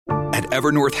At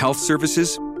Evernorth Health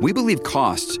Services, we believe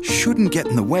costs shouldn't get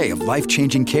in the way of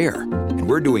life-changing care, and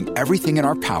we're doing everything in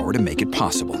our power to make it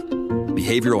possible.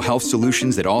 Behavioral health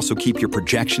solutions that also keep your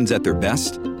projections at their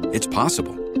best? It's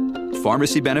possible.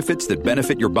 Pharmacy benefits that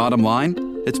benefit your bottom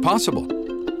line? It's possible.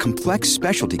 Complex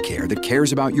specialty care that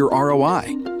cares about your ROI?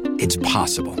 It's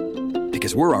possible.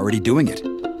 Because we're already doing it.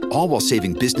 All while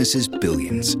saving businesses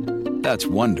billions. That's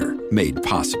Wonder made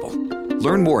possible.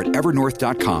 Learn more at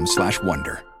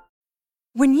evernorth.com/wonder.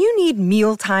 When you need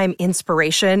mealtime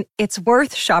inspiration, it's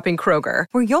worth shopping Kroger,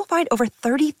 where you'll find over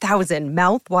 30,000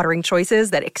 mouth-watering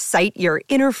choices that excite your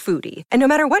inner foodie. And no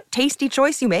matter what tasty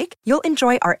choice you make, you'll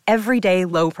enjoy our everyday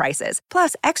low prices,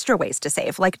 plus extra ways to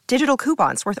save, like digital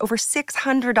coupons worth over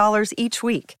 $600 each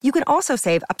week. You can also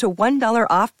save up to $1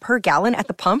 off per gallon at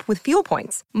the pump with fuel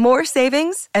points. More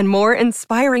savings and more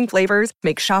inspiring flavors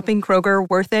make shopping Kroger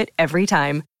worth it every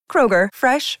time. Kroger,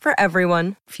 fresh for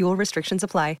everyone. Fuel restrictions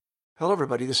apply. Hello,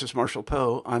 everybody. This is Marshall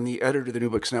Poe. I'm the editor of the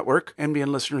New Books Network. NBN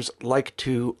listeners like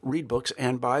to read books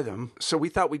and buy them. So we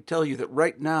thought we'd tell you that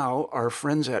right now, our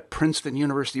friends at Princeton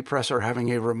University Press are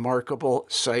having a remarkable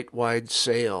site-wide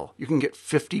sale. You can get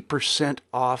 50%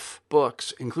 off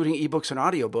books, including ebooks and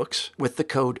audiobooks, with the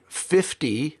code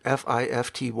 50,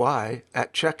 F-I-F-T-Y,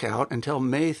 at checkout until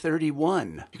May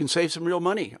 31. You can save some real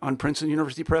money on Princeton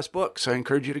University Press books. I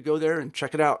encourage you to go there and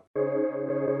check it out.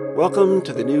 Welcome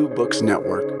to the New Books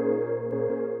Network.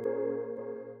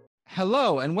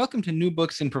 Hello, and welcome to New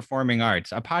Books in Performing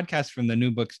Arts, a podcast from the New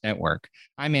Books Network.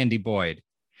 I'm Andy Boyd.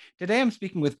 Today I'm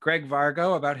speaking with Greg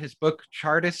Vargo about his book,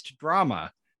 Chartist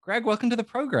Drama. Greg, welcome to the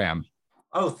program.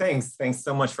 Oh, thanks. Thanks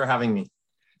so much for having me.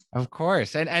 Of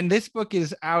course. And this book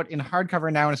is out in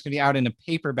hardcover now, and it's going to be out in a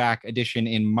paperback edition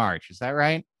in March. Is that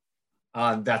right?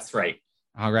 That's right.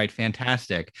 All right,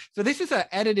 fantastic. So this is an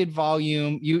edited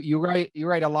volume. You write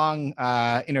a long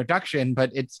introduction,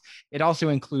 but it also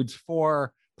includes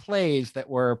 4 plays that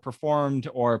were performed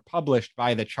or published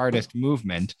by the Chartist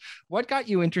movement. What got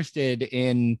you interested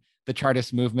in the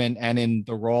Chartist movement and in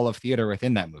the role of theater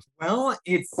within that movement? Well,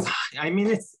 it's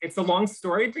a long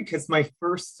story because my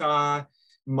first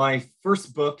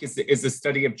book is a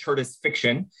study of Chartist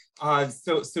fiction.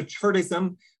 So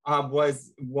Chartism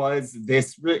was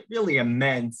this really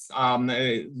immense,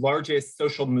 largest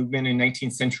social movement in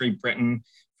 19th century Britain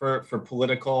for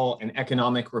political and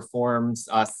economic reforms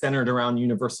centered around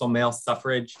universal male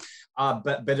suffrage,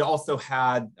 but it also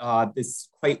had this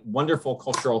quite wonderful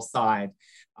cultural side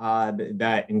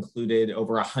that included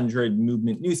over 100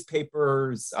 movement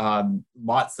newspapers,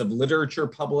 lots of literature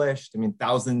published,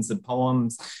 thousands of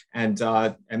poems and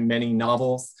many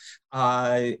novels.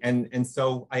 And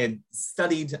so I had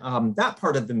studied that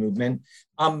part of the movement,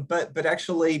 but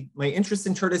actually my interest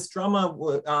in Chartist drama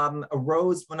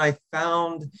arose when I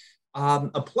found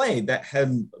a play that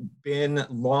had been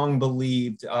long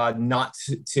believed not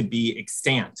to be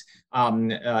extant,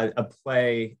 a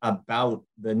play about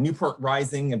the Newport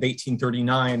Rising of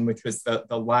 1839, which was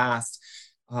the last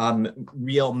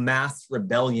real mass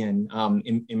rebellion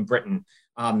in Britain.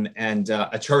 And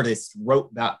a Chartist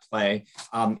wrote that play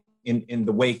in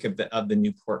the wake of the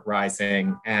Newport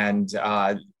Rising, and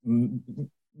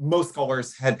most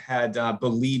scholars had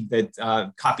believed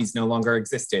that copies no longer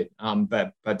existed,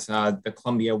 but the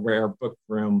Columbia Rare Book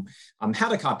Room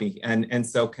had a copy, and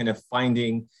so kind of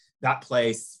finding that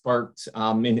play sparked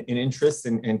an interest,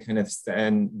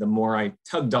 and the more I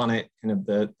tugged on it, kind of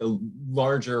the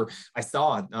larger I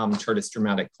saw Chartist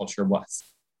dramatic culture was.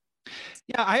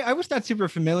 Yeah, I was not super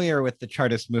familiar with the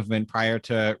Chartist movement prior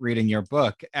to reading your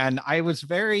book. And I was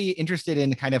very interested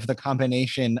in kind of the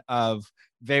combination of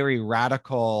very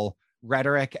radical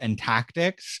rhetoric and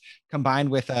tactics combined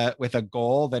with a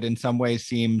goal that in some ways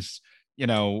seems,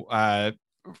 I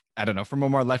don't know, from a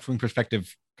more left-wing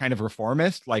perspective, kind of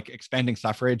reformist, like expanding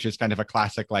suffrage is kind of a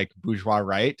classic like bourgeois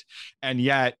right. And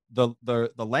yet the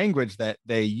language that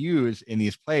they use in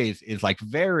these plays is like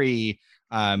very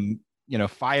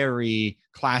fiery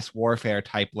class warfare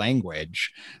type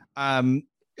language.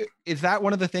 Is that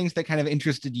one of the things that kind of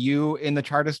interested you in the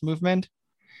Chartist movement?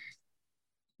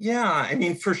 Yeah,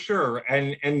 for sure.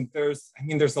 And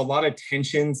there's a lot of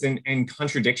tensions and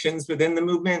contradictions within the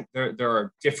movement. There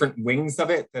are different wings of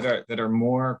it that are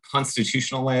more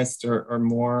constitutionalist or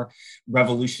more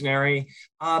revolutionary.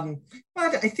 But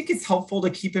I think it's helpful to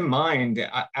keep in mind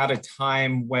at a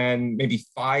time when maybe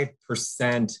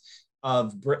 5%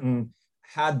 of Britain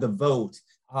had the vote,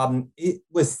 it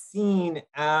was seen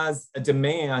as a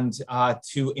demand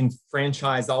to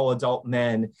enfranchise all adult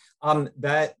men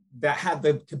that had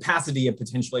the capacity of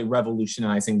potentially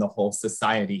revolutionizing the whole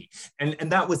society. And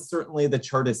that was certainly the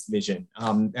Chartist vision.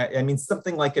 I mean,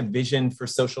 something like a vision for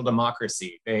social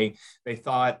democracy. They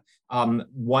thought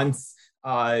once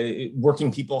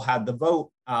working people had the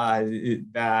vote,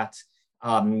 that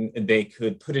they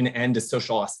could put an end to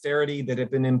social austerity that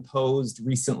had been imposed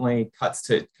recently, cuts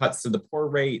to the poor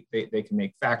rate. They can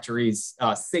make factories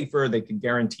safer. They could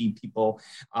guarantee people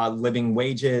living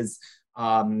wages.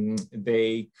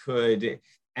 They could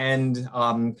end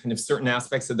kind of certain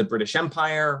aspects of the British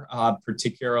Empire,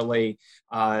 particularly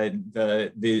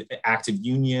the active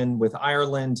union with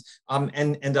Ireland,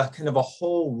 and a kind of a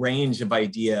whole range of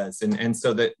ideas. And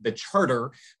so the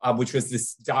Charter, which was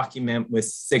this document with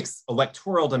 6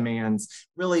 electoral demands,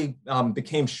 really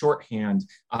became shorthand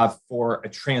for a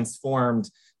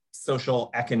transformed social,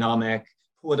 economic,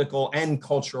 political, and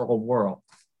cultural world.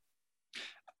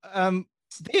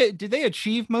 Did they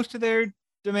achieve most of their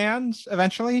demands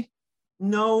eventually?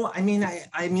 No, I mean,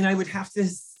 I would have to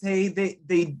say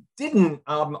they didn't.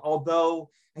 Although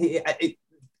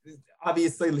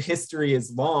obviously history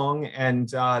is long, and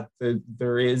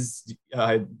there is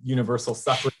universal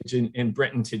suffrage in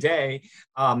Britain today.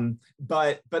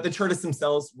 But the Chartists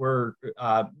themselves were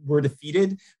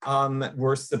defeated,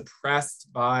 were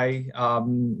suppressed by a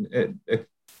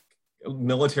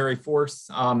military force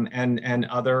and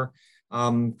other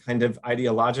kind of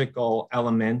ideological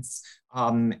elements.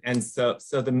 And so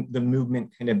the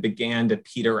movement kind of began to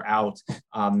peter out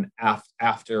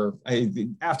after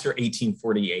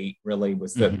 1848 really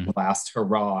was the last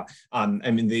hurrah.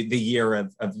 I mean, the year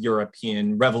of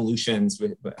European revolutions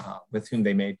with whom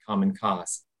they made common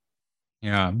cause.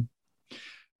 Yeah.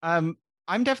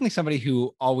 I'm definitely somebody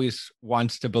who always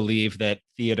wants to believe that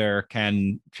theater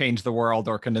can change the world,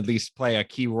 or can at least play a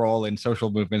key role in social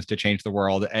movements to change the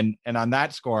world. And on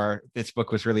that score, this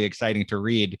book was really exciting to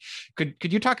read.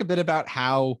 Could you talk a bit about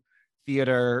how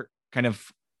theater kind of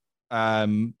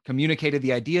communicated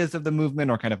the ideas of the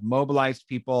movement, or kind of mobilized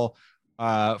people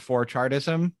for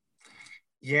Chartism?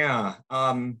 Yeah.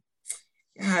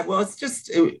 Well, it's just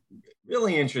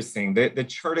really interesting that the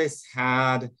Chartists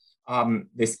had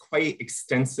this quite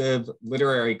extensive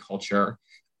literary culture.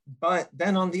 But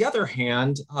then on the other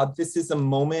hand, this is a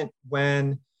moment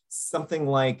when something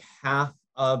like half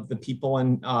of the people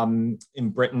in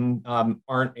Britain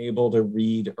aren't able to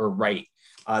read or write,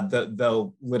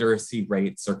 though literacy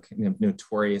rates are kind of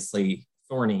notoriously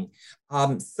thorny.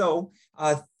 So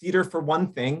theater, for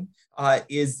one thing,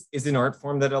 is an art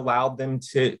form that allowed them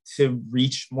to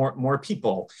reach more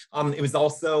people. It was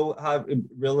also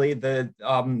really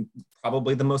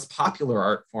probably the most popular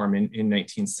art form in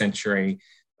 19th century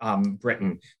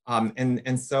Britain,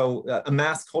 and so a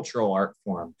mass cultural art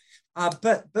form.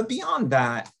 But beyond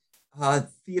that,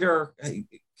 theater kind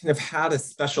of had a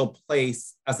special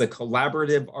place as a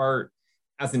collaborative art,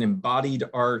 as an embodied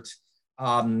art.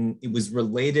 It was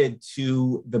related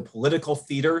to the political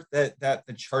theater that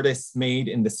the Chartists made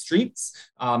in the streets.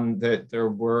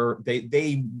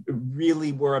 They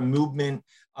really were a movement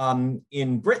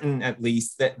in Britain, at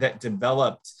least, that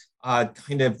developed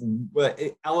kind of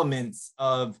elements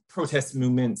of protest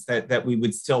movements that we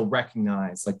would still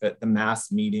recognize, like the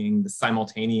mass meeting, the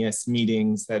simultaneous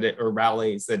meetings or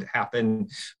rallies that happen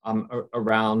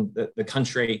around the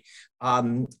country.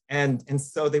 And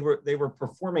so they were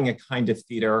performing a kind of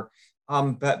theater,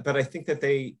 but I think that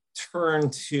they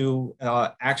turned to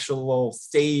actual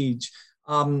stage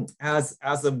as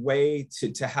a way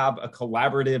to have a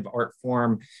collaborative art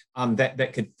form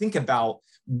that could think about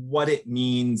what it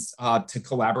means to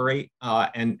collaborate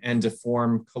and to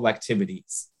form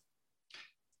collectivities.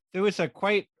 There was a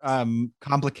quite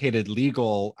complicated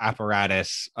legal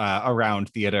apparatus around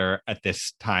theater at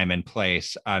this time and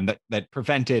place that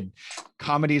prevented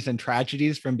comedies and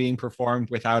tragedies from being performed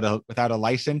without a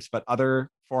license, but other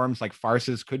forms like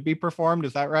farces could be performed.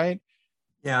 Is that right?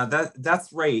 Yeah,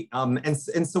 that's right. And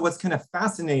so what's kind of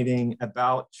fascinating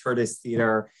about Chartist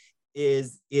theater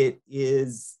is it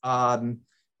is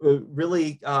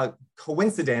really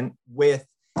coincident with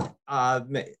a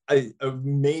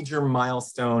major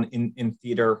milestone in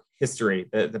theater history,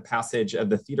 the passage of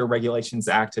the Theater Regulations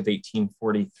Act of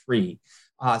 1843.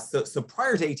 So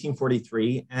prior to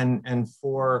 1843, and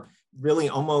for really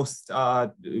almost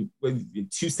 2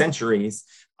 centuries,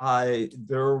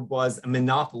 there was a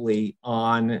monopoly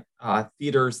on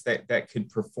theaters that could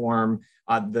perform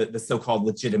the so-called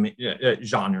legitimate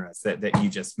genres that you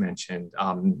just mentioned,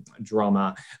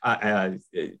 drama,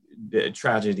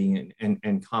 tragedy,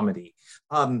 and comedy.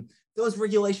 those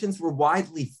regulations were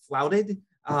widely flouted.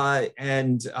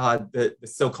 And the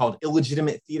so-called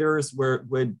illegitimate theaters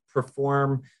would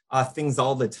perform things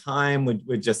all the time,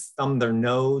 would just thumb their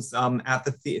nose at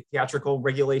the theatrical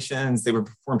regulations. They would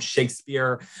perform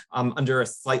Shakespeare under a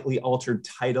slightly altered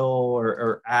title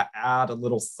or add a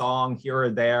little song here or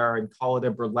there and call it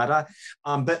a burletta.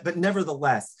 But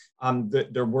nevertheless,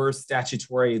 there were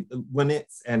statutory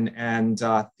limits, and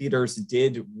theaters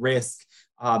did risk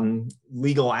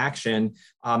legal action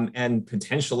and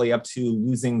potentially up to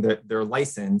losing their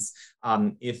license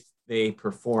if they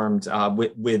performed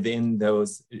within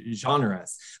those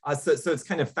genres. So it's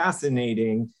kind of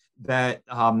fascinating that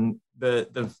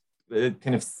the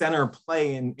kind of center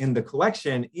play in the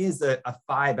collection is a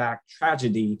 5-act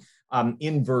tragedy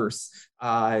in verse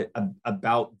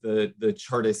about the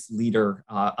Chartist leader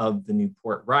of the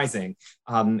Newport Rising.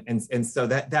 And so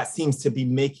that seems to be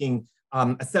making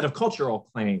a set of cultural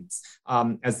claims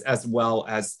as well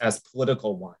as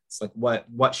political ones, like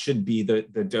what should be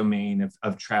the domain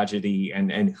of tragedy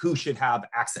and who should have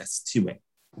access to it.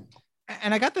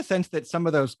 And I got the sense that some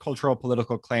of those cultural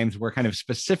political claims were kind of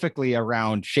specifically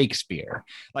around Shakespeare.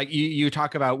 Like you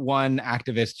talk about one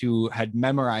activist who had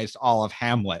memorized all of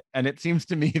Hamlet. And it seems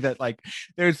to me that like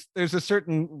there's a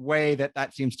certain way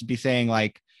that seems to be saying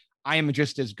like, I am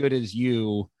just as good as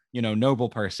you, noble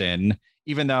person,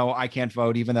 even though I can't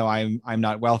vote, even though I'm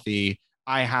not wealthy,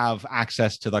 I have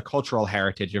access to the cultural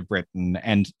heritage of Britain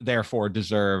and therefore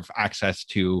deserve access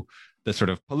to the sort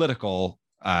of political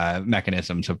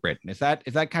mechanisms of Britain. Is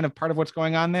that kind of part of what's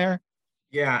going on there?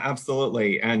 Yeah,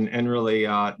 absolutely, and really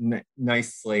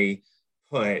nicely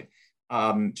put.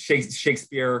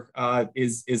 Shakespeare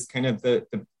is kind of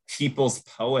the people's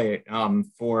poet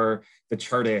for the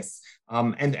Chartists.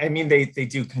 And I mean, they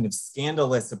do kind of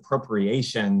scandalous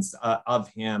appropriations of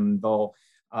him.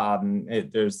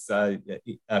 There's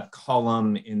a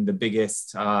column in the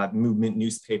biggest movement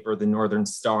newspaper, the Northern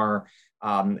Star,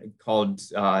 called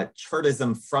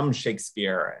Chartism from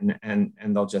Shakespeare, and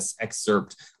they'll just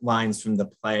excerpt lines from the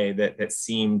play that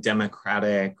seem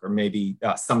democratic, or maybe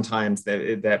sometimes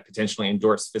that potentially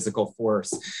endorse physical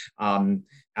force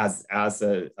as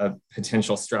a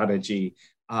potential strategy.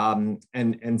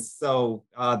 And so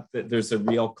there's a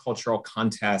real cultural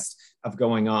contest of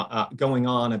going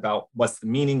on about what's the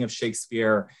meaning of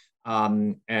Shakespeare,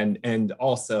 and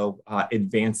also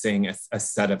advancing a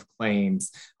set of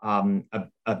claims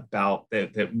about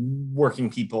that working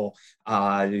people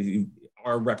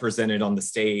are represented on the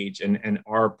stage and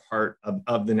are part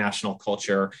of the national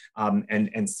culture,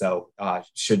 and so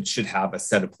should have a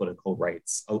set of political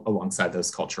rights alongside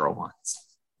those cultural ones.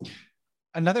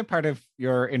 Another part of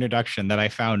your introduction that I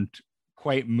found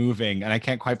quite moving, and I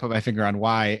can't quite put my finger on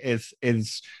why, is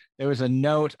there was a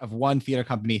note of one theater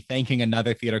company thanking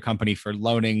another theater company for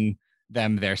loaning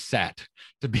them their set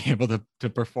to be able to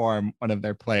perform one of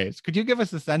their plays. Could you give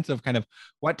us a sense of kind of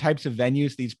what types of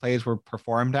venues these plays were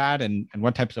performed at and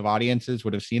what types of audiences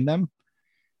would have seen them?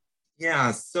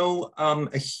 Yeah, so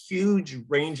a huge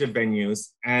range of venues,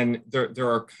 and there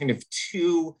are kind of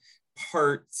two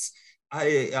parts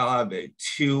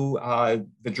to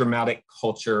the dramatic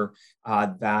culture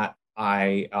that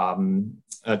I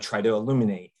try to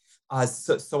illuminate.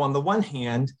 So on the one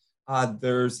hand,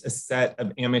 there's a set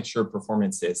of amateur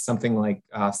performances, something like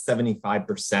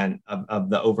 75% of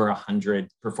the over 100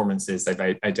 performances I've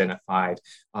identified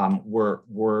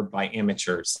were by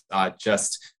amateurs,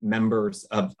 just members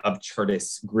of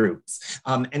Chartist groups.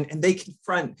 And they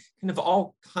confront kind of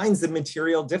all kinds of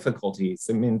material difficulties.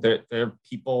 I mean, there are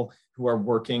people who are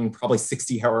working probably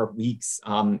 60-hour weeks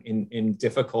in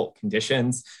difficult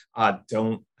conditions,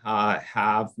 don't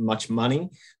have much money,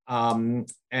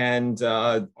 and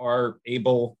are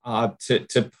able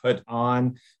to put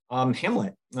on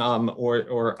Hamlet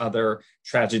or other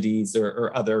tragedies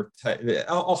or other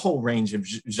a whole range of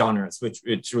genres,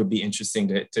 which would be interesting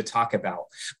to talk about.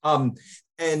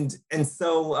 And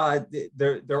so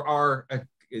there are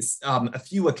a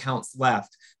few accounts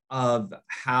left of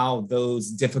how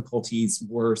those difficulties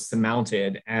were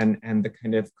surmounted and the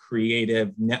kind of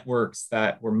creative networks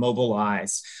that were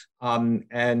mobilized,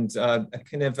 and a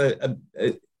kind of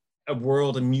a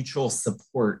world of mutual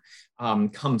support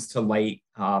comes to light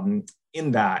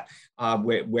in that,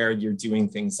 where you're doing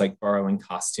things like borrowing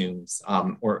costumes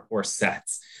or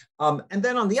sets. And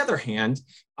then on the other hand,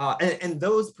 and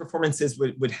those performances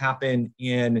would happen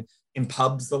in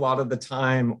pubs a lot of the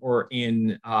time, or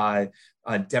in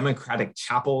democratic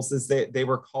chapels, as they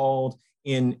were called,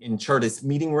 in Chartist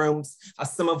meeting rooms,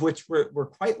 some of which were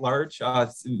quite large,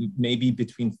 maybe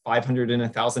between 500 and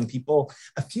 1,000 people.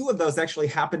 A few of those actually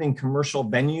happen in commercial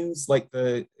venues, like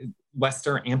the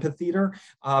Leicester Amphitheater,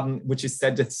 which is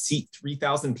said to seat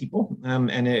 3,000 people.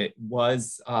 And it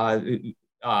was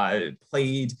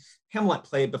Hamlet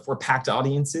played before packed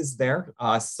audiences there.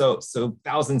 So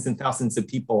thousands and thousands of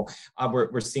people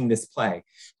were seeing this play.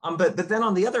 But then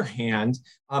on the other hand,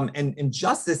 and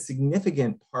just a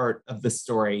significant part of the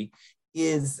story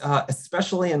is,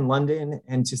 especially in London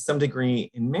and to some degree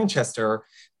in Manchester,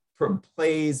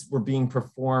 plays were being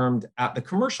performed at the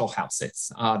commercial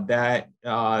houses that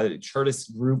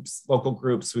Chartist groups, local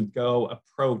groups would go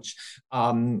approach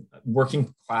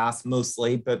working class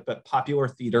mostly, but popular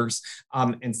theaters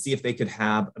and see if they could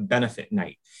have a benefit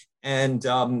night. And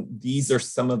these are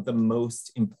some of the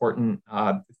most important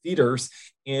theaters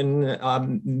in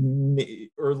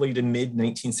early to mid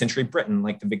 19th century Britain,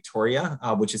 like the Victoria,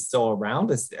 which is still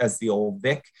around as the Old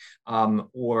Vic,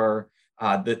 or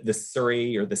the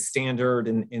Surrey or the Standard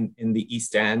in the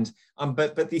East End,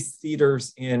 but these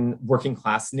theaters in working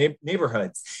class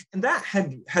neighborhoods. And that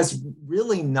has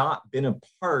really not been a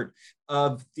part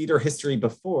of theater history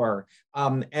before.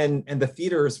 And the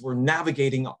theaters were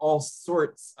navigating all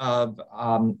sorts of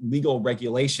legal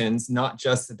regulations, not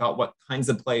just about what kinds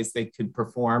of plays they could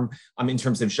perform in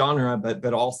terms of genre,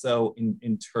 but also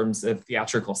in terms of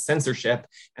theatrical censorship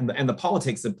and the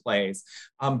politics of plays.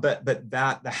 But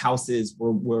that the houses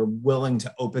were willing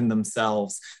to open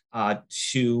themselves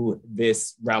to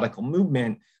this radical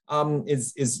movement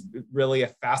is really a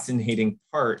fascinating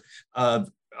part of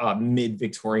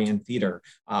mid-Victorian theater,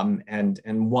 and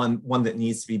one that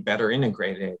needs to be better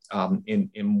integrated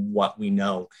in what we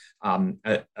know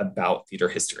about theater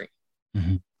history.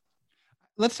 Mm-hmm.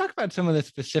 Let's talk about some of the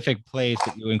specific plays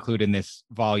that you include in this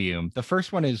volume. The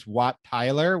first one is Wat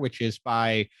Tyler, which is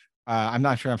by, I'm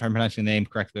not sure if I'm pronouncing the name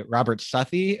correctly, but Robert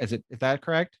Southey. Is that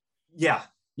correct? Yeah.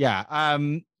 Yeah,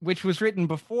 which was written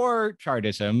before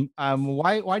Chartism.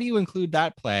 Why do you include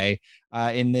that play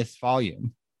in this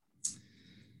volume?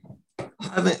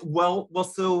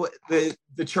 So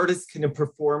the Chartists kind of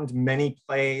performed many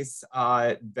plays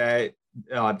that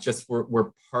just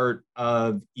were part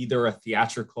of either a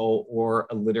theatrical or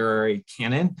a literary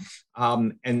canon.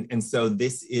 And so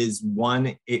this is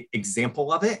one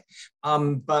example of it.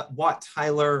 But Wat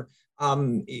Tyler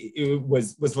it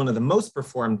was one of the most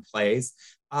performed plays.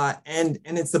 And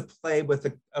it's a play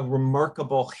with a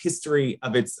remarkable history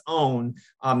of its own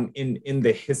in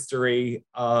the history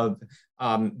of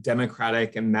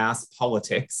democratic and mass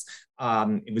politics.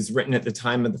 It was written at the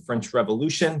time of the French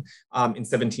Revolution in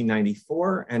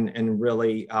 1794, and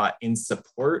really in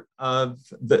support of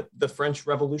the French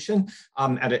Revolution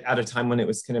at a time when it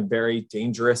was kind of very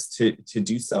dangerous to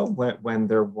do so, when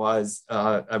there was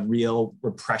a real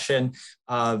repression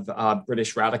of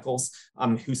British radicals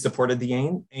who supported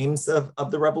the aims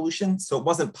of the revolution. So it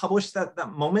wasn't published at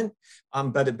that moment,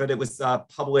 but it was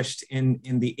published in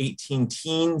the 18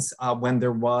 teens when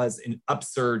there was an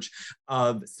upsurge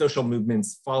of social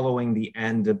movements following the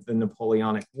end of the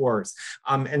Napoleonic Wars.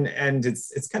 And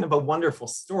it's kind of a wonderful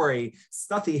story.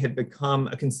 Southey had become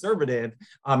a conservative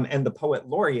and the poet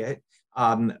laureate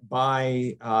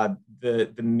by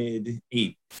the mid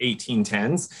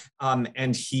 1810s,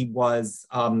 and he was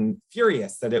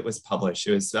furious that it was published.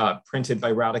 It was printed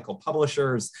by radical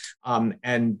publishers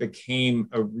and became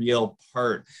a real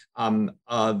part of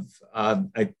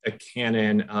a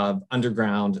canon of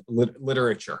underground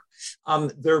literature.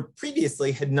 There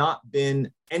previously had not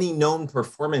been any known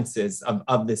performances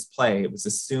of this play. It was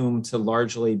assumed to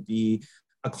largely be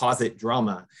a closet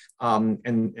drama.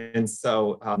 And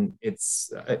so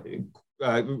it's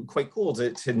quite cool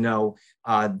to know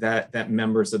that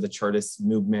members of the Chartist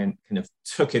movement kind of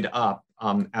took it up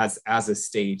as a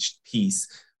staged piece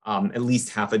at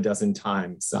least half a dozen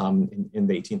times in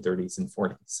the 1830s and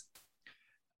 40s.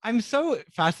 I'm so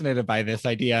fascinated by this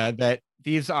idea that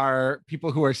these are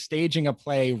people who are staging a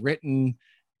play written,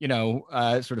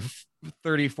 sort of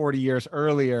 30, 40 years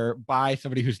earlier by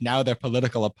somebody who's now their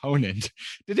political opponent.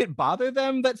 Did it bother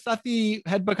them that Southey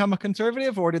had become a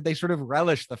conservative, or did they sort of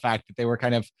relish the fact that they were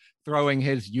kind of throwing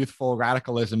his youthful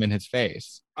radicalism in his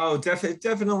face? Oh,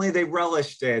 definitely they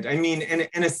relished it. I mean,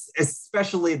 and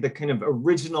especially the kind of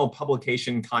original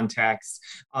publication context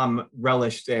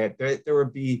relished it. There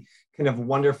would be kind of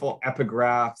wonderful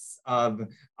epigraphs of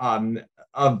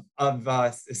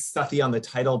Southey on the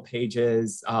title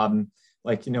pages,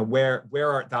 like, where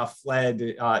art thou fled,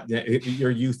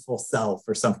 your youthful self,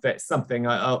 or something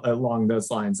along those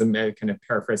lines. I'm kind of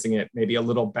paraphrasing it maybe a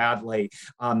little badly.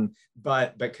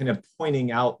 but kind of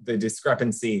pointing out the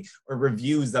discrepancy, or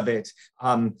reviews of it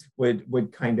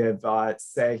would kind of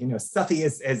say, Southey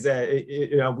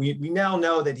we now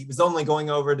know that he was only going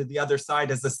over to the other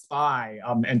side as a spy,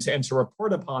 and to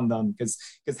report upon them, because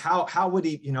how would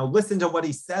he listen to what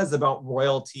he says about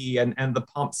royalty and the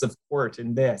pomps of court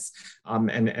in this,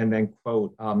 and then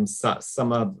quote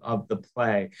some of the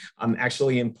play.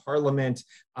 Actually, in Parliament,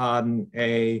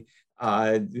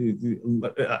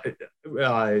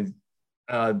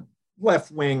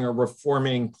 left-wing or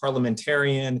reforming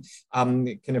parliamentarian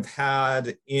kind of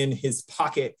had in his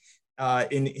pocket,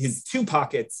 in his two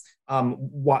pockets,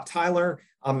 Wat Tyler,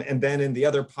 and then in the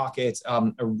other pocket,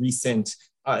 a recent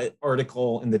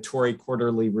article in the Tory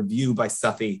Quarterly Review by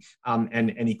Southey,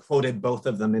 and he quoted both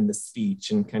of them in the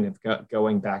speech, and kind of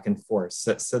going back and forth.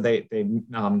 So they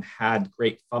had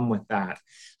great fun with that.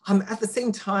 At the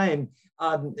same time,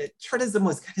 Chartism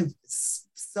was kind of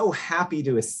so happy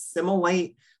to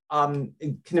assimilate kind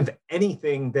of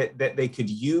anything that they could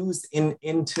use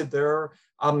into their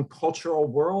cultural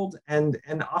world, and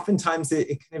oftentimes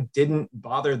it kind of didn't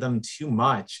bother them too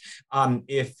much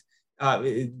if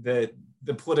the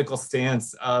political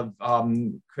stance of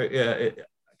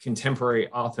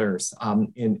contemporary authors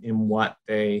in what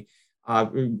they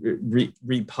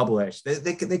republished.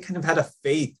 They kind of had a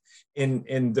faith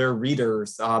in their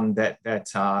readers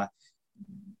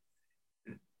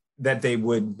that they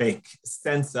would make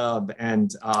sense of,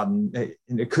 and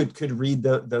could read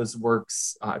those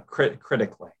works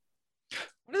critically.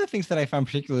 One of the things that I found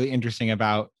particularly interesting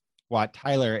about Wat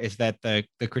Tyler is that the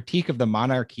critique of the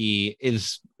monarchy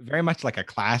is very much like a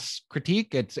class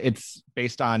critique. It's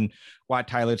based on Wat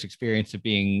Tyler's experience of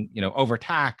being,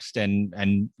 overtaxed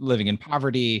and living in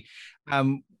poverty.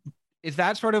 Is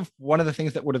that sort of one of the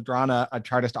things that would have drawn a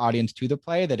Chartist audience to the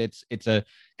play, that it's a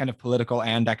kind of political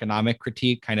and economic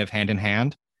critique kind of hand in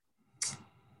hand?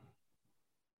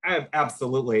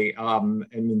 Absolutely. I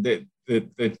mean,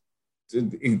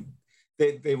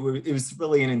 it was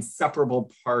really an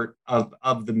inseparable part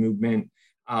of the movement,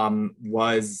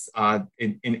 was an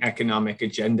economic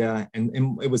agenda,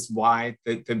 and it was why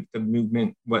the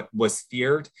movement was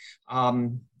feared.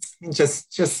 And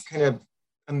just kind of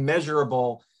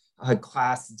immeasurable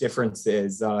class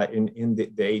differences in the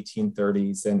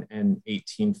 1830s and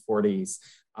 1840s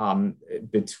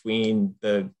between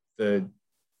the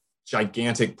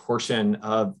gigantic portion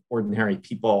of ordinary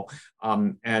people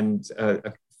and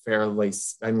a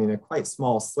quite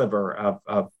small sliver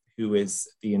of who is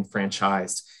the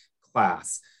enfranchised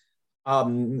class.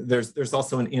 There's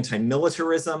also an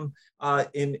anti-militarism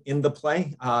in the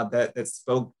play that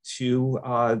spoke to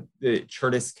the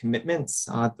Chartist commitments.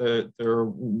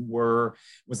 There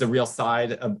was a real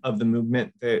side of the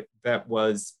movement that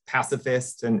was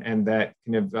pacifist and that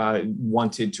kind of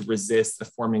wanted to resist the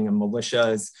forming of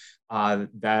militias,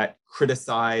 that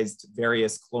criticized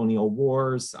various colonial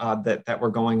wars that were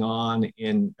going on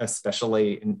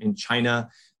especially in China,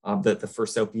 the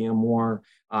first Opium War,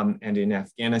 and in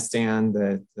Afghanistan,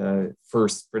 the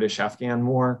first British-Afghan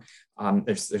War.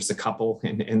 There's a couple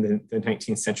in the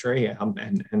 19th century,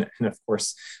 and of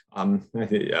course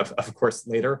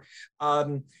later.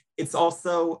 It's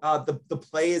also the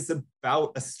play is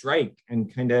about a strike,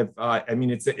 and kind of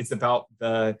it's about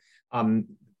the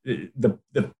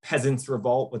peasants'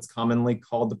 revolt, what's commonly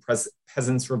called the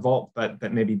peasants' revolt,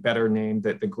 but maybe better named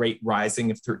the Great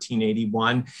Rising of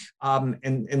 1381.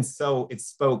 And so it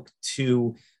spoke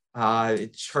to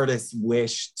Chartists'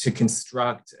 wish to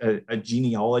construct a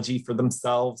genealogy for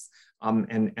themselves,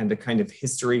 and a kind of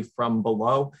history from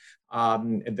below.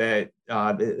 That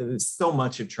so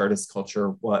much of Chartist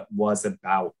culture was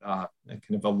about kind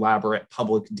of elaborate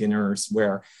public dinners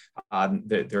where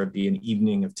there would be an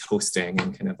evening of toasting,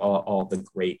 and kind of all the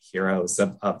great heroes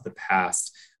of the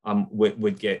past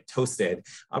would get toasted.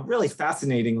 Really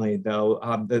fascinatingly, though,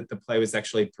 the play was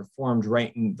actually performed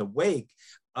right in the wake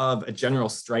of a general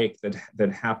strike that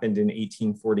happened in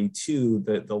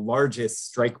 1842, the largest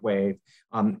strike wave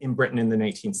in Britain in the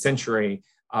 19th century,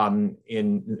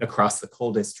 across the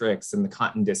coal districts and the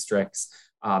cotton districts,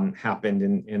 happened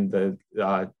in the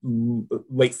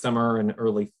late summer and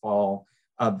early fall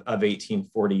of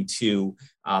 1842,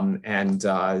 and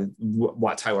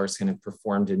Wat Tyler's kind of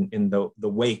performed in the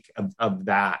wake of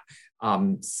that.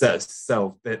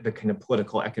 So the kind of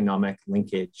political economic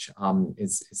linkage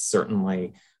is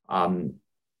certainly a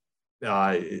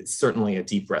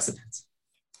deep resonance.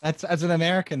 That's, as an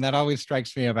American, that always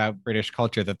strikes me about British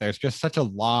culture, that there's just such a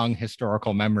long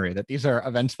historical memory, that these are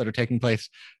events that are taking place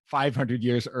 500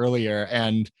 years earlier.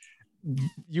 And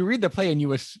you read the play and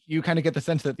you kind of get the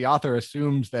sense that the author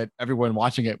assumes that everyone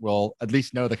watching it will at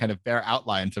least know the kind of bare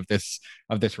outlines of this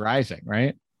rising,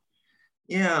 right?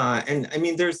 Yeah, and I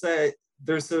mean, there's a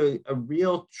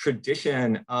real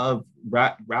tradition of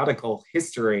radical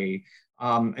history.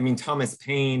 I mean, Thomas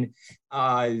Paine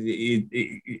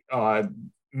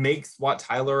makes Wat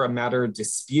Tyler a matter of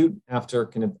dispute after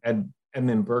kind of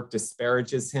Edmund Burke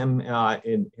disparages him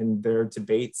in their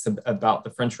debates about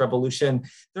the French Revolution.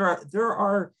 There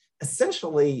are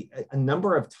essentially a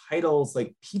number of titles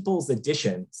like People's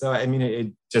Edition. So I mean,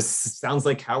 it just sounds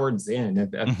like Howard Zinn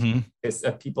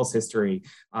of people's history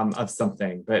of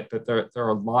something. But there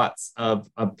are lots of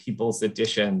People's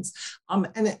Editions.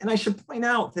 And I should point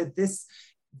out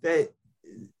that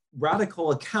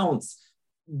radical accounts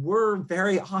were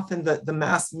very often the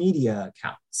mass media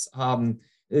accounts.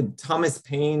 Thomas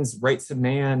Paine's Rights of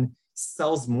Man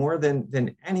sells more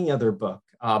than any other book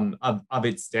of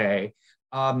its day.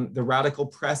 The radical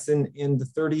press in the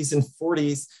 30s and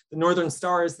 40s, the Northern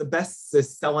Star is the best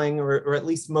selling or at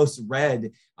least most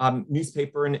read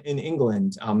newspaper in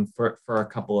England for a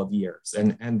couple of years.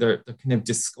 And they're kind of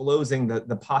disclosing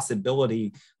the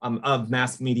possibility of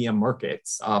mass media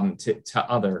markets to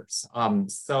others.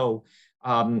 So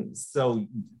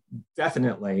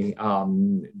definitely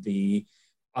the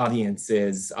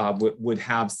audiences would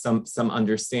have some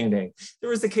understanding. There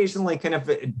was occasionally kind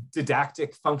of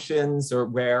didactic functions, or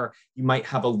where you might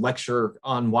have a lecture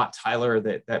on Wat Tyler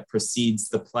that precedes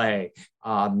the play,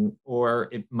 or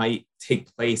it might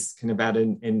take place kind of at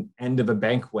an end of a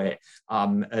banquet,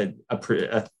 a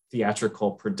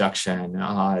theatrical production,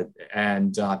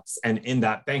 and in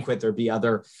that banquet there'd be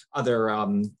other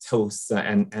toasts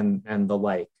and the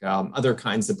like, other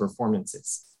kinds of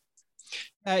performances.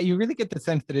 You really get the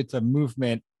sense that it's a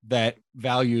movement that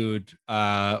valued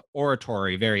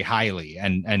oratory very highly,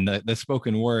 and the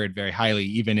spoken word very highly,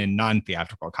 even in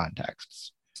non-theatrical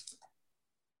contexts.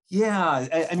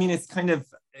 Yeah, I mean, it's kind of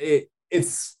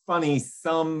it's funny.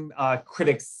 Some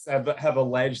critics have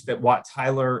alleged that Wat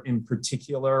Tyler, in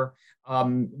particular,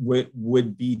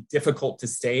 would be difficult to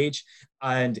stage,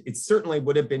 and it certainly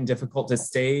would have been difficult to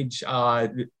stage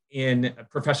in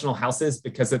professional houses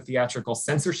because of theatrical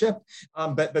censorship.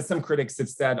 But some critics have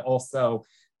said also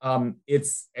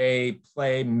it's a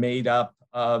play made up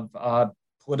of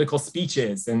political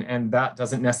speeches, and that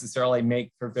doesn't necessarily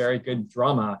make for very good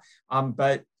drama.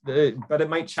 But it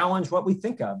might challenge what we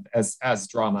think of as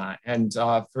drama. And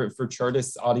for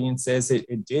Chartist audiences,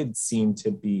 it did seem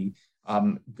to be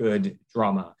good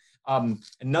drama.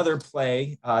 Another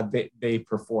play they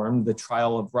performed, The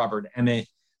Trial of Robert Emmet,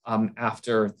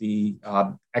 after the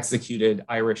executed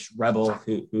Irish rebel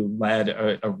who led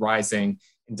a rising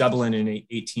in Dublin in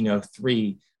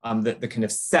 1803. The kind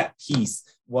of set piece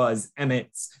was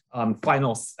Emmet's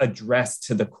final address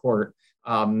to the court,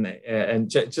 and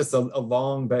just a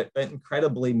long but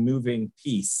incredibly moving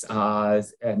piece,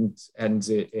 and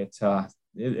it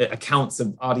accounts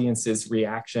of audiences'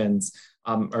 reactions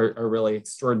are really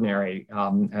extraordinary,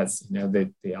 as you know,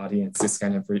 the audience is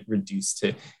kind of reduced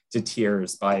to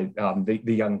tears by the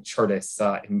young Chartists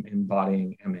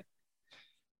embodying Emmet.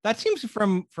 That seems,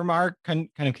 from our kind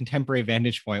of contemporary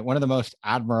vantage point, one of the most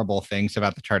admirable things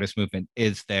about the Chartist movement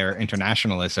is their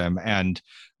internationalism and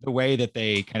the way that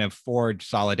they kind of forge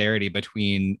solidarity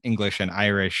between English and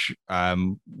Irish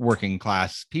working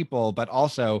class people. But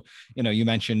also, you know, you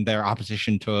mentioned their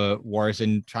opposition to wars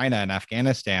in China and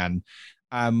Afghanistan.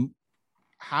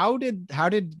 How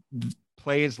did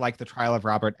plays like The Trial of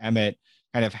Robert Emmet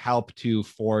kind of help to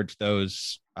forge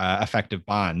those effective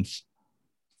bonds?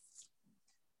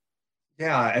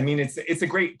 Yeah, I mean, it's a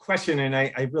great question, and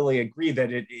I really agree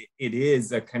that it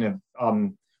is a kind of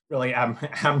really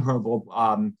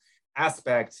admirable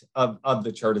aspect of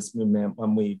the Chartist movement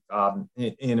when we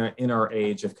in our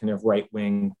age of kind of right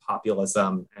wing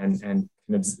populism and kind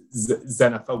of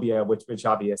xenophobia, which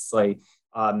obviously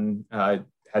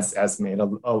has made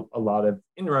a lot of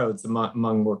inroads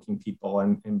among working people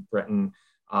in Britain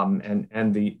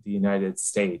and the United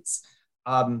States.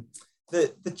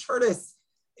 The Chartists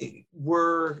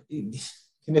were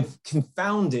kind of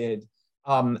confounded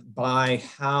by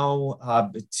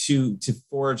how to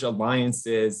forge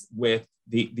alliances with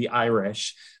the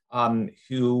Irish,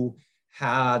 who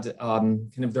had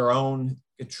kind of their own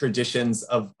traditions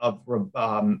of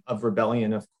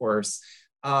rebellion. Of course,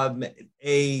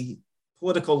 a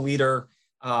political leader,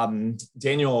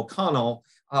 Daniel O'Connell,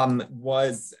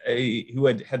 was who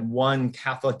had won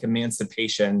Catholic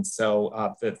emancipation,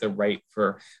 so the right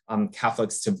for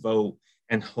Catholics to vote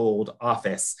and hold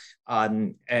office.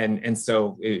 And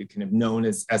so kind of known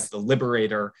as the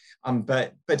liberator.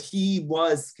 But he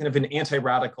was kind of an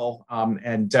anti-radical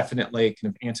and definitely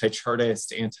kind of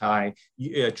anti-Chartist,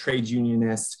 anti-trade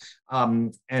unionist.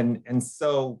 And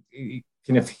so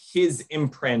kind of his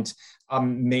imprint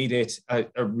made it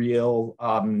a real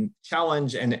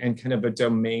challenge and kind of a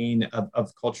domain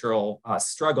of cultural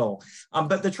struggle.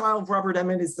 But The Trial of Robert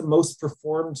Emmet is the most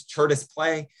performed Chartist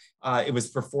play. It was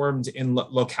performed in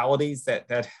localities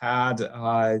that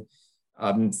had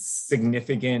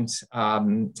significant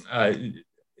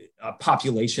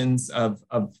populations of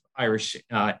Irish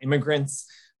immigrants.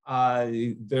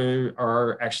 There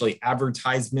are actually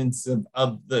advertisements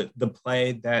of the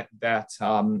play that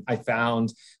I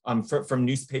found from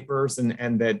newspapers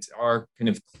and that are kind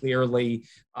of clearly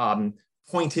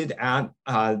pointed at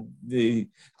the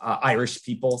Irish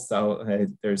people. So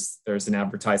there's an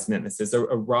advertisement that says,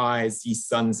 "Arise, ye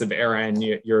sons of Erin,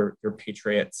 your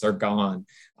patriots are gone."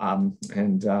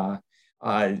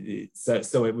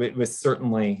 So it was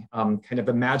certainly kind of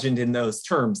imagined in those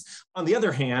terms. On the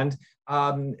other hand,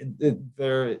 the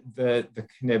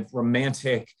kind of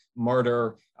romantic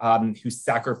martyr who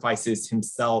sacrifices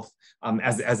himself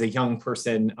as a young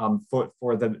person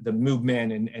for the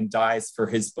movement and dies for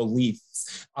his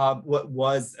beliefs, what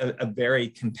was a very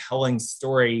compelling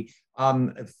story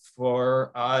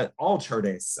for all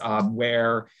Chartists,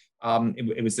 where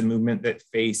it was a movement that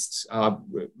faced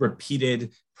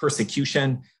repeated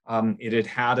persecution. It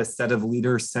had a set of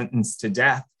leaders sentenced to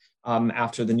death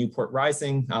after the Newport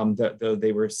Rising, though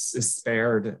they were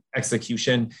spared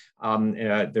execution.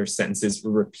 Their sentences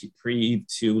were reprieved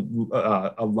to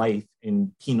a life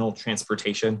in penal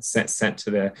transportation, sent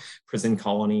to the prison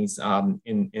colonies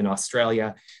in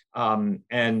Australia.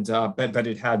 But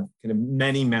it had kind of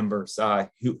many members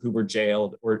who were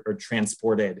jailed or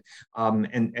transported.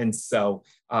 So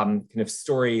kind of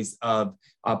stories of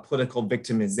political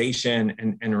victimization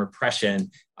and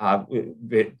repression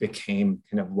became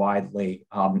kind of widely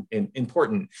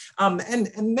important.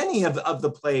 And many of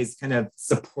the plays kind of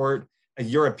support a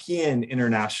European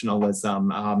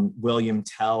internationalism. William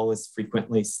Tell is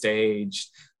frequently staged.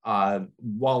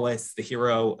 Wallace, the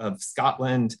Hero of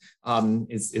Scotland,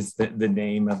 is the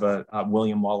name of a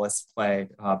William Wallace play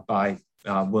by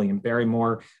William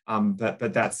Barrymore.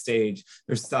 But that stage,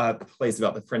 there's plays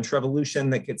about the French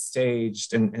Revolution that get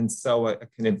staged, and so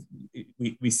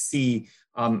we see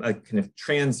a kind of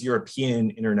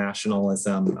trans-European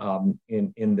internationalism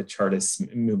in the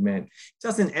Chartist movement. It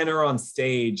doesn't enter on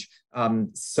stage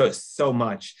so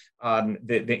much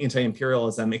the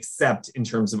anti-imperialism, except in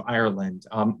terms of Ireland,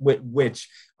 which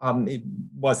it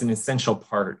was an essential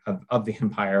part of the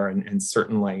empire and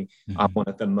certainly one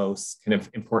of the most kind of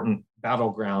important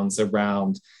battlegrounds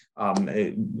around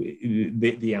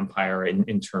the empire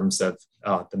in terms of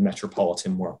the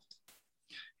metropolitan world.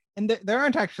 And there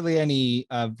aren't actually any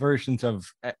versions of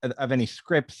any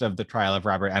scripts of the Trial of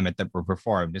Robert Emmet that were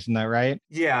performed, isn't that right?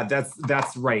 Yeah,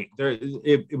 that's right.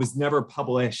 It was never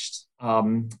published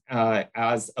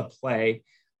as a play,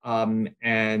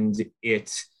 and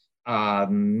it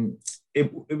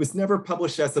was never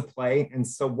published as a play. And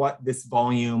so what this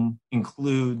volume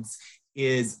includes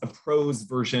is a prose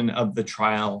version of the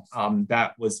trial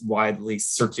that was widely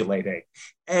circulating.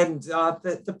 And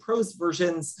the prose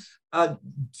versions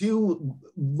do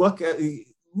look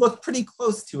pretty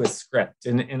close to a script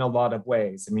in a lot of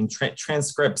ways. I mean,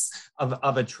 transcripts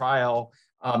of a trial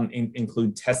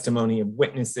include testimony of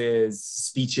witnesses,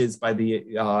 speeches by the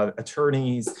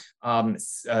attorneys,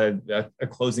 a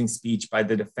closing speech by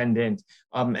the defendant,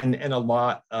 and a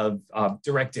lot of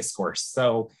direct discourse.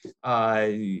 So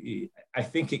I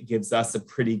think it gives us a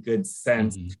pretty good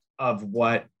sense of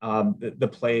what the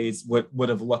plays would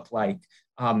have looked like.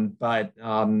 But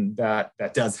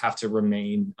that does have to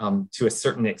remain, to a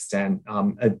certain extent,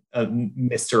 a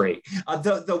mystery.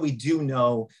 Though we do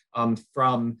know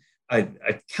from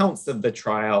accounts of the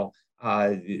trial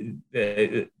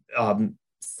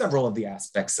several of the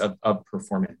aspects of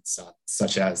performance,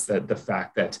 such as the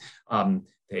fact that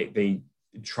they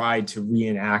tried to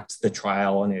reenact the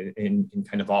trial in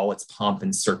kind of all its pomp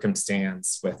and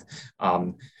circumstance with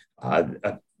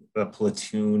a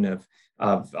platoon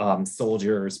of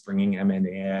soldiers bringing Emmet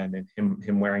in, and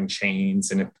him wearing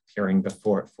chains and appearing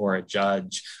before a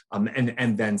judge,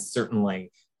 and then certainly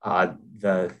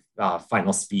the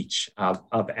final speech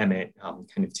of Emmet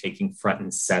kind of taking front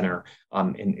and center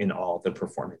in all the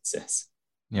performances.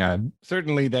 Yeah,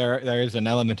 certainly there is an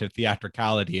element of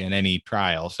theatricality in any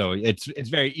trial, so it's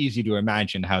very easy to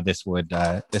imagine how this would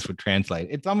translate.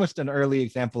 It's almost an early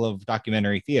example of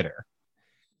documentary theater.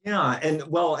 Yeah, and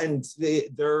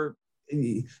there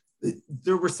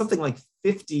there were something like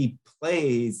 50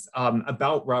 plays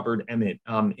about Robert Emmet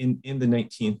in the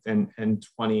 19th and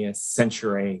 20th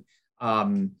century,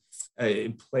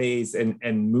 plays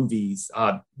and movies.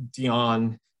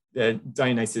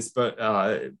 Dionysius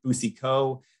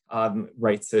Boucicault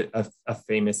writes a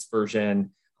famous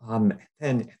version.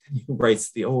 And he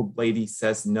writes The Old Lady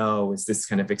Says No, is this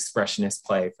kind of expressionist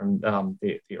play from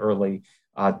the early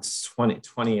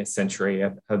 20th century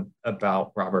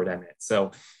about Robert Emmet.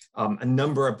 So a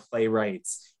number of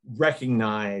playwrights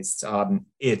recognized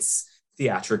its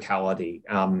theatricality,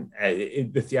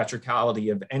 the theatricality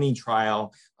of any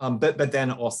trial, but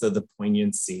then also the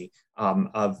poignancy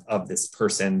of this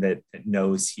person that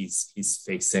knows he's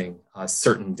facing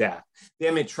certain death.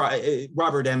 The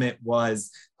Robert Emmet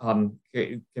was kind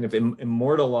of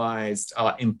immortalized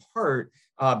in part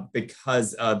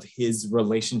because of his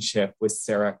relationship with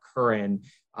Sarah Curran,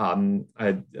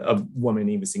 a woman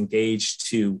he was engaged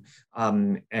to.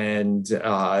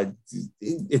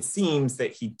 It seems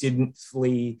that he didn't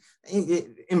flee,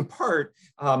 in part,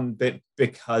 but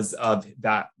because of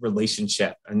that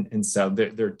relationship. And so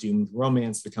their doomed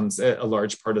romance becomes a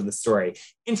large part of the story.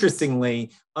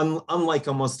 Interestingly, unlike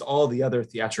almost all the other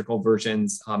theatrical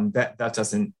versions, that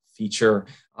doesn't feature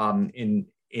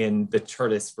in the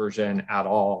Chartist version at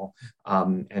all,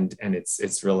 and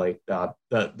it's really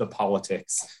the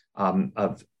politics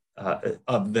of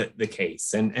the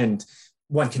case, and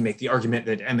one can make the argument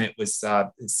that Emmet was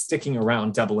sticking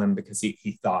around Dublin because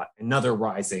he thought another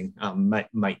rising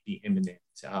might be imminent,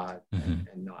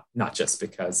 and not just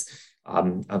because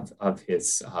of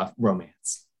his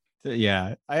romance.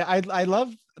 Yeah, I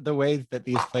love the way that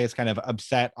these plays kind of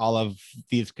upset all of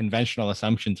these conventional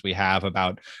assumptions we have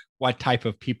about what type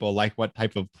of people like what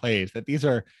type of plays, that these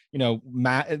are,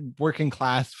 working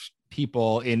class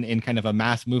people in kind of a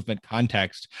mass movement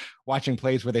context watching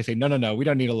plays where they say, no, we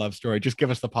don't need a love story, just give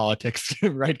us the politics,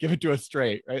 right? Give it to us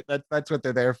straight, right? That's what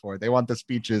they're there for. They want the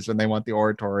speeches and they want the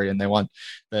oratory and they want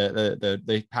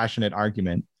the passionate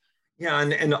argument. Yeah,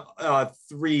 and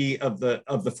 3 of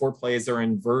the 4 plays are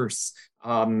in verse,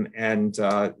 and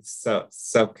so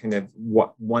kind of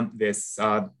want this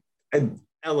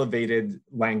elevated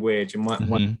language and want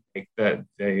like the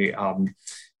kind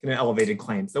of elevated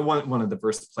claims. So one of the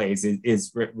verse plays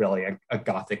is really a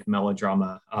Gothic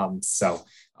melodrama.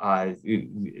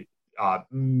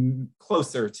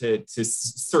 Closer to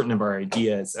certain of our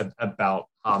ideas about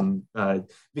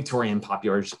Victorian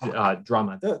popular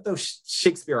drama. Though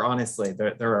Shakespeare, honestly,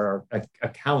 there are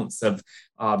accounts of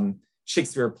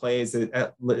Shakespeare plays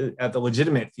at the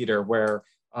legitimate theater where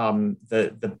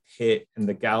the pit and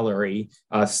the gallery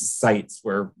sites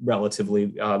where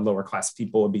relatively lower class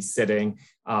people would be sitting,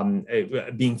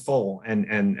 being full,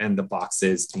 and the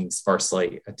boxes being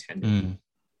sparsely attended.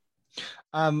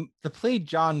 The play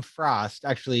John Frost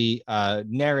actually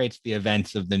narrates the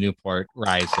events of the Newport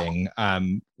Rising,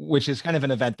 which is kind of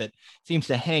an event that seems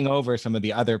to hang over some of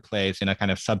the other plays in a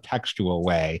kind of subtextual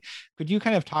way. Could you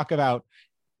kind of talk about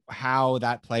how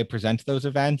that play presents those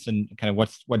events and kind of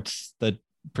what's the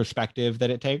perspective that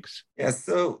it takes? Yeah,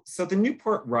 so the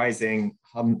Newport Rising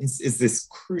is this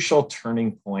crucial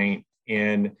turning point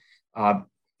in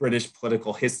British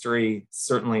political history,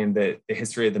 certainly in the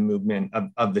history of the movement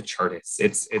of the Chartists.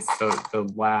 It's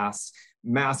the last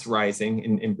mass rising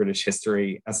in British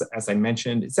history. As I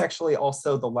mentioned, it's actually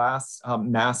also the last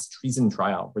mass treason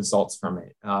trial results from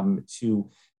it.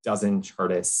 24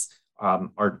 Chartists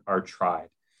are tried.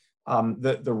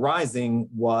 The Rising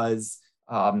was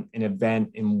an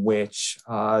event in which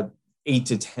 8,000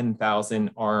 to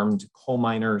 10,000 armed coal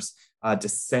miners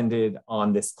descended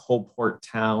on this coal port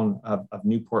town of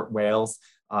Newport, Wales,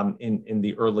 in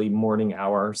the early morning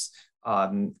hours,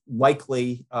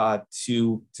 likely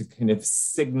to kind of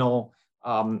signal,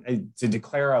 to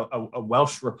declare a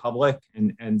Welsh Republic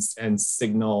and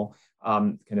signal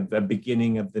kind of the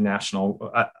beginning of a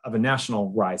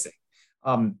national rising.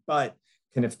 But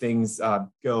kind of things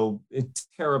go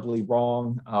terribly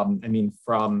wrong.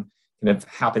 From kind of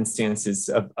happenstances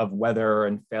of weather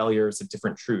and failures of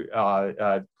different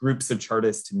groups of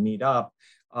Chartists to meet up,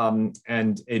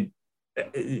 and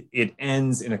it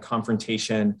ends in a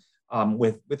confrontation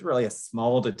with really a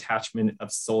small detachment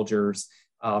of soldiers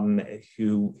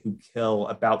who kill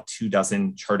about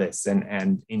 24 Chartists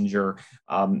and injure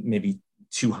maybe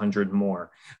 200 more,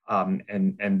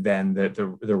 and then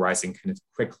the rising kind of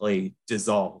quickly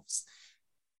dissolves.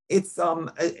 It's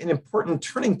an important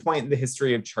turning point in the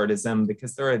history of Chartism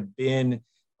because there had been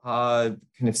kind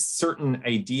of certain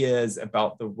ideas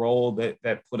about the role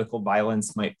that political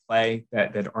violence might play,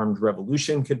 that armed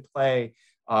revolution could play.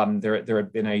 There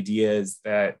had been ideas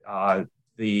that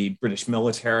the British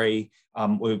military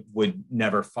would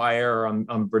never fire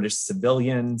on British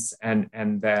civilians, and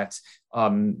that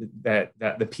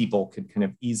the people could kind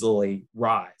of easily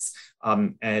rise,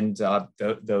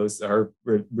 those are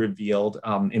revealed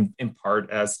in part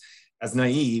as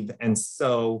naive, and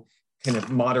so kind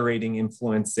of moderating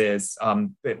influences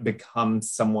become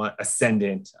somewhat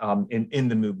ascendant in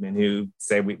the movement, who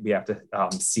say we have to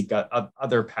seek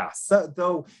other paths. So,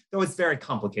 though it's very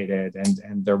complicated,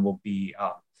 and there will be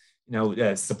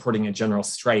supporting a general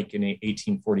strike in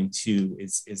 1842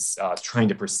 is trying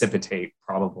to precipitate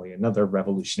probably another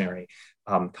revolutionary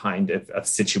kind of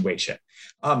situation.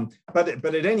 But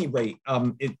at any rate,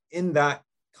 in that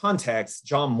context,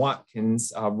 John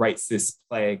Watkins writes this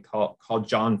play called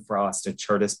John Frost, a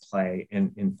Chartist play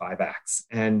in 5 acts.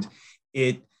 And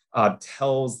it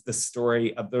tells the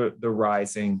story of the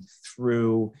rising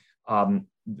through one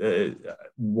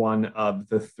of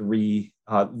the 3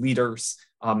 leaders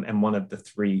and one of the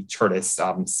 3 Chartists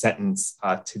sentenced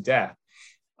to death.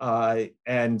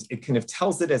 And it kind of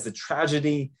tells it as a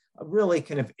tragedy, a really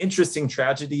kind of interesting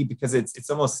tragedy, because it's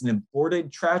almost an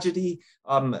aborted tragedy.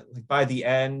 Like by the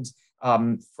end,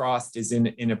 Frost is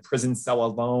in a prison cell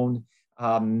alone,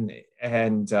 and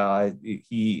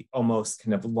he almost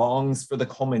kind of longs for the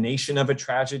culmination of a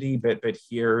tragedy. But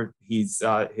here he's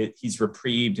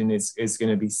reprieved and is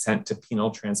going to be sent to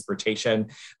penal transportation,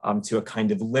 to a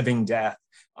kind of living death,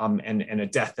 and a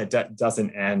death that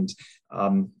doesn't end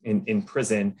in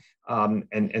prison.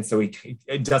 And so he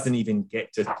doesn't even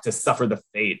get to suffer the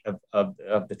fate of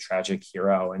the tragic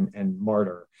hero and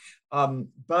martyr.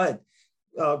 But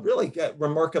really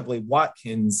remarkably,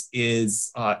 Watkins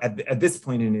is at this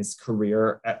point in his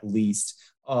career, at least,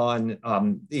 on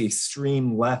the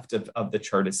extreme left of the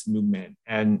Chartist movement.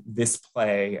 And this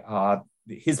play,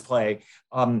 his play,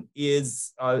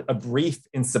 is a brief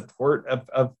in support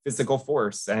of physical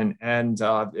force, and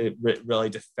it really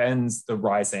defends the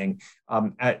rising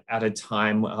at a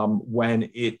time when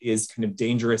it is kind of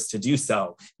dangerous to do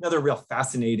so. Another real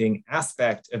fascinating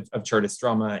aspect of Chartist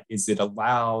drama is it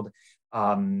allowed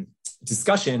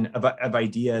discussion of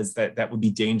ideas that would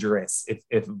be dangerous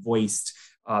if voiced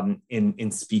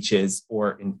in speeches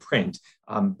or in print,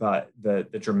 but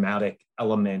the dramatic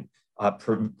element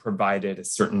provided a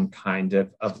certain kind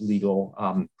of legal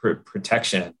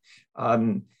protection,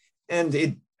 and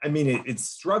it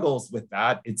struggles with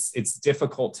that. It's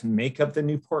difficult to make of the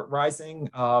Newport Rising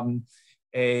an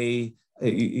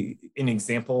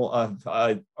example of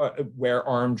where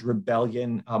armed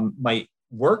rebellion might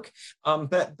work,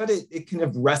 but it kind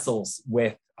of wrestles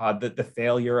with the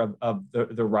failure of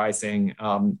the rising,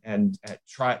 and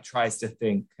tries to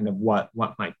think kind of what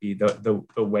might be the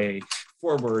way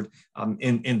forward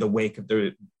in the wake of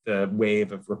the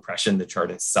wave of repression the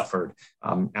Chartists suffered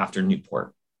after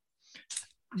Newport.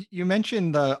 You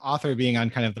mentioned the author being on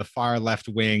kind of the far left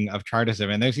wing of Chartism,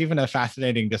 and there's even a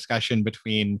fascinating discussion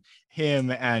between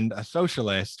him and a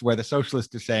socialist, where the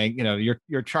socialist is saying,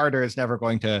 your charter is never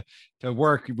going to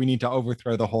work. We need to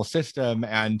overthrow the whole system.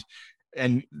 And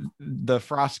the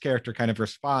Frost character kind of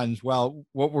responds, well,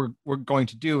 what we're going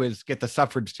to do is get the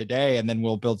suffrage today, and then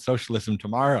we'll build socialism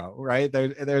tomorrow, right?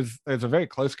 There's a very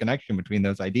close connection between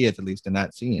those ideas, at least in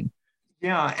that scene.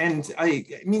 Yeah, and I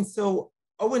mean, so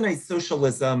Owenite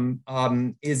socialism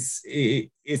is a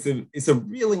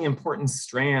really important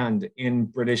strand in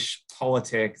British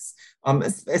politics,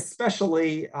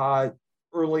 especially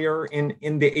earlier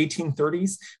in the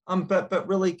 1830s, but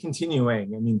really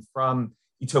continuing. I mean, from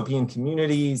utopian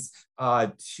communities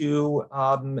to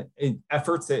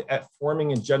efforts at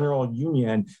forming a general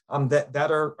union that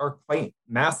are quite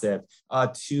massive,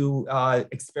 to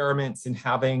experiments in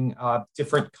having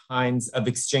different kinds of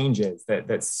exchanges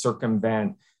that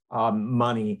circumvent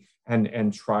money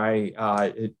and try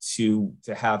to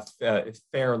have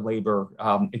fair labor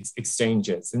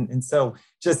exchanges. And so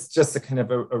just a kind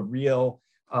of a real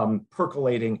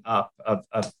percolating up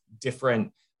of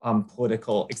different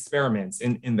political experiments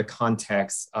in the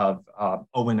context of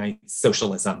Owenite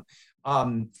socialism.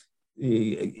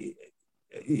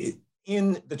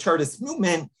 In the Chartist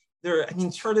movement,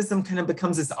 Chartism kind of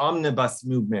becomes this omnibus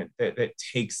movement that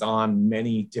takes on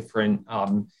many different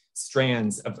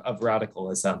strands of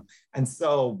radicalism. And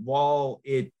so while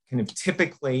it kind of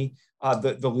typically,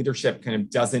 the leadership kind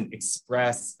of doesn't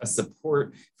express a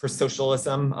support for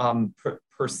socialism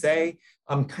per se,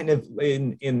 kind of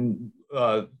in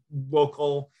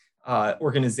local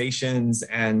organizations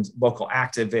and local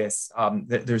activists,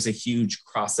 there's a huge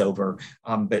crossover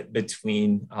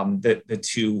between the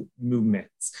two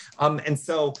movements. And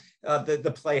so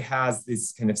the play has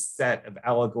this kind of set of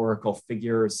allegorical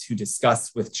figures who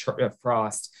discuss with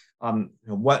Frost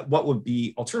what would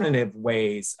be alternative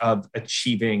ways of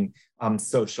achieving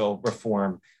social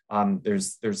reform.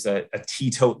 There's a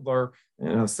teetotaler,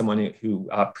 someone who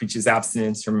preaches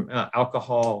abstinence from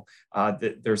alcohol.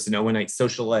 There's an Owenite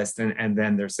socialist, and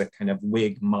then there's a kind of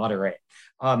Whig moderate.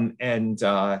 John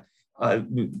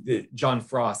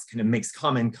Frost kind of makes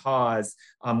common cause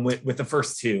with the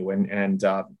first two, and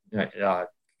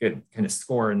it kind of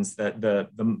scorns the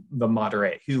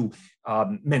moderate, who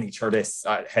many Chartists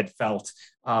had felt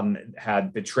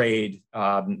had betrayed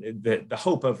the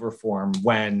hope of reform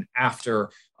when,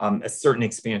 after a certain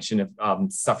expansion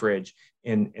of suffrage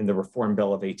in the Reform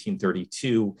Bill of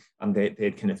 1832, they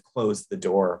had kind of closed the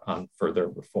door on further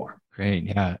reform. Great,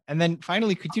 yeah. And then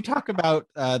finally, could you talk about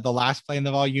the last play in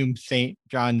the volume, St.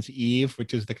 John's Eve,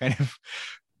 which is the kind of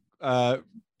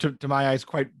to my eyes,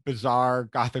 quite bizarre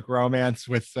Gothic romance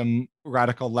with some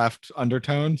radical left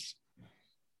undertones?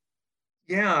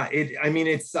 Yeah,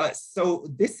 it's so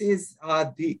this is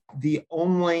the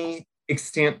only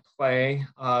extant play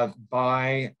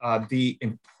by the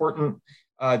important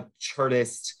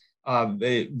Chartist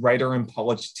writer and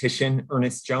politician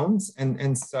Ernest Jones,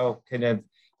 and so kind of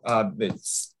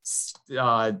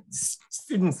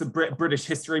students of British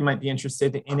history might be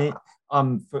interested in it.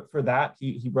 For that,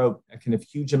 he wrote a kind of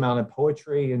huge amount of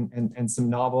poetry and some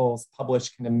novels,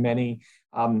 published kind of many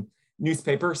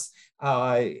newspapers.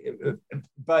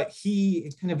 But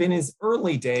he kind of in his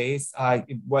early days,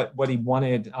 what he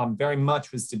wanted very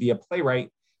much was to be a playwright.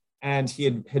 And he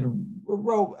had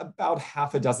wrote about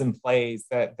half a dozen plays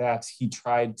that he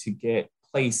tried to get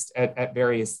placed at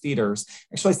various theaters.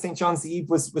 Actually, St. John's Eve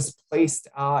was placed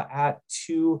at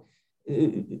two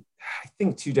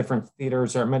different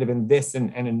theaters, or it might have been this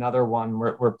and another one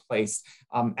were placed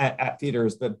at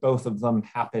theaters, but both of them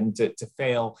happened to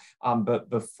fail but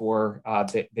before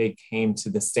they came to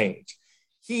the stage.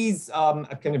 He's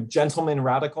a kind of gentleman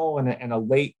radical and a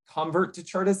late convert to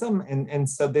Chartism, and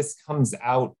so this comes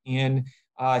out in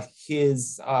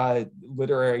his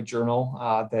literary journal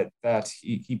that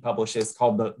he publishes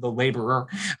called The Laborer,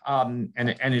 and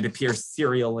it appears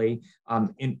serially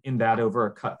in that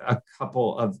over a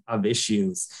couple of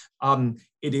issues.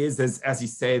 It is, as you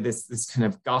say, this kind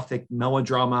of Gothic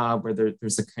melodrama where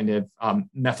there's a kind of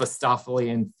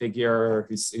Mephistophelian figure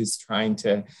who's trying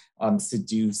to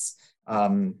seduce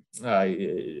the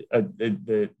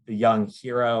young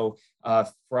hero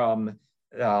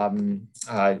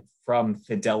from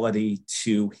fidelity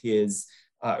to his,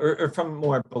 or from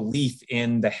more belief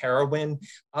in the heroine.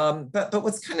 But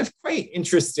what's kind of quite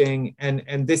interesting,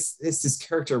 and this is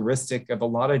characteristic of a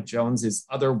lot of Jones's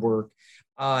other work,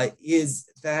 is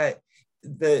that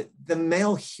the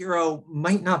male hero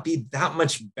might not be that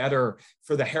much better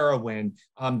for the heroine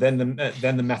than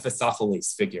the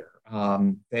Mephistopheles figure.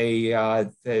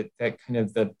 That kind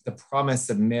of the promise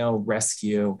of male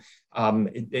rescue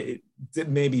it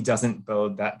maybe doesn't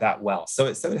bode that well. So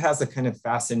it has a kind of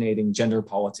fascinating gender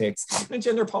politics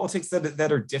that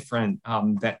are different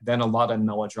than a lot of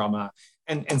melodrama,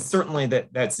 and certainly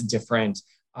that's different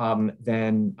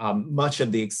than much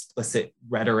of the explicit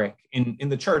rhetoric in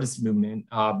the Chartist movement,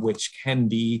 which can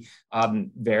be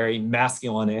very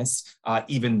masculinist,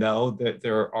 even though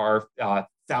there are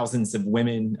thousands of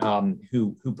women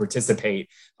who participate.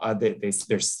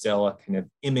 There's still a kind of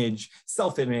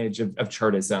self-image of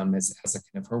Chartism as a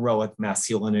kind of heroic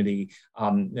masculinity,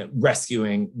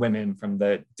 rescuing women from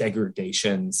the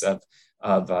degradations of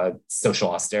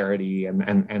social austerity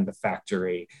and the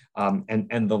factory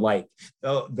and the like.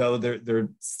 Though they're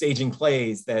staging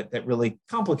plays that really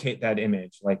complicate that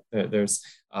image. Like there's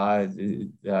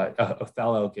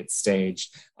Othello gets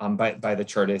staged by the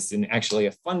Chartists, and actually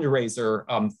a fundraiser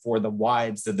for the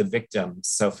wives of the victims,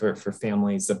 so for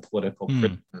families of political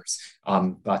prisoners.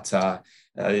 But I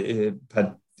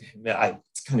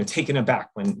kind of taken aback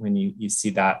when you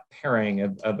see that pairing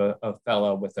of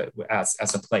Othello as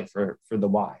a play for the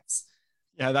wives.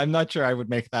 Yeah, I'm not sure I would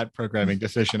make that programming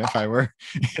decision if I were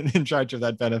in charge of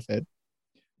that benefit.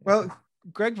 Well,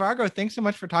 Greg Vargo, thanks so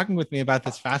much for talking with me about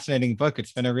this fascinating book.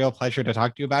 It's been a real pleasure to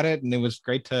talk to you about it, and it was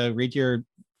great to read your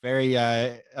very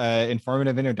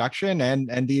informative introduction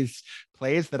and these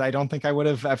plays that I don't think I would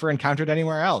have ever encountered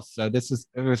anywhere else. So it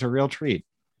was a real treat.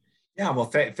 Yeah, well,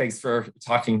 thanks for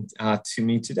talking to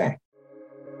me today.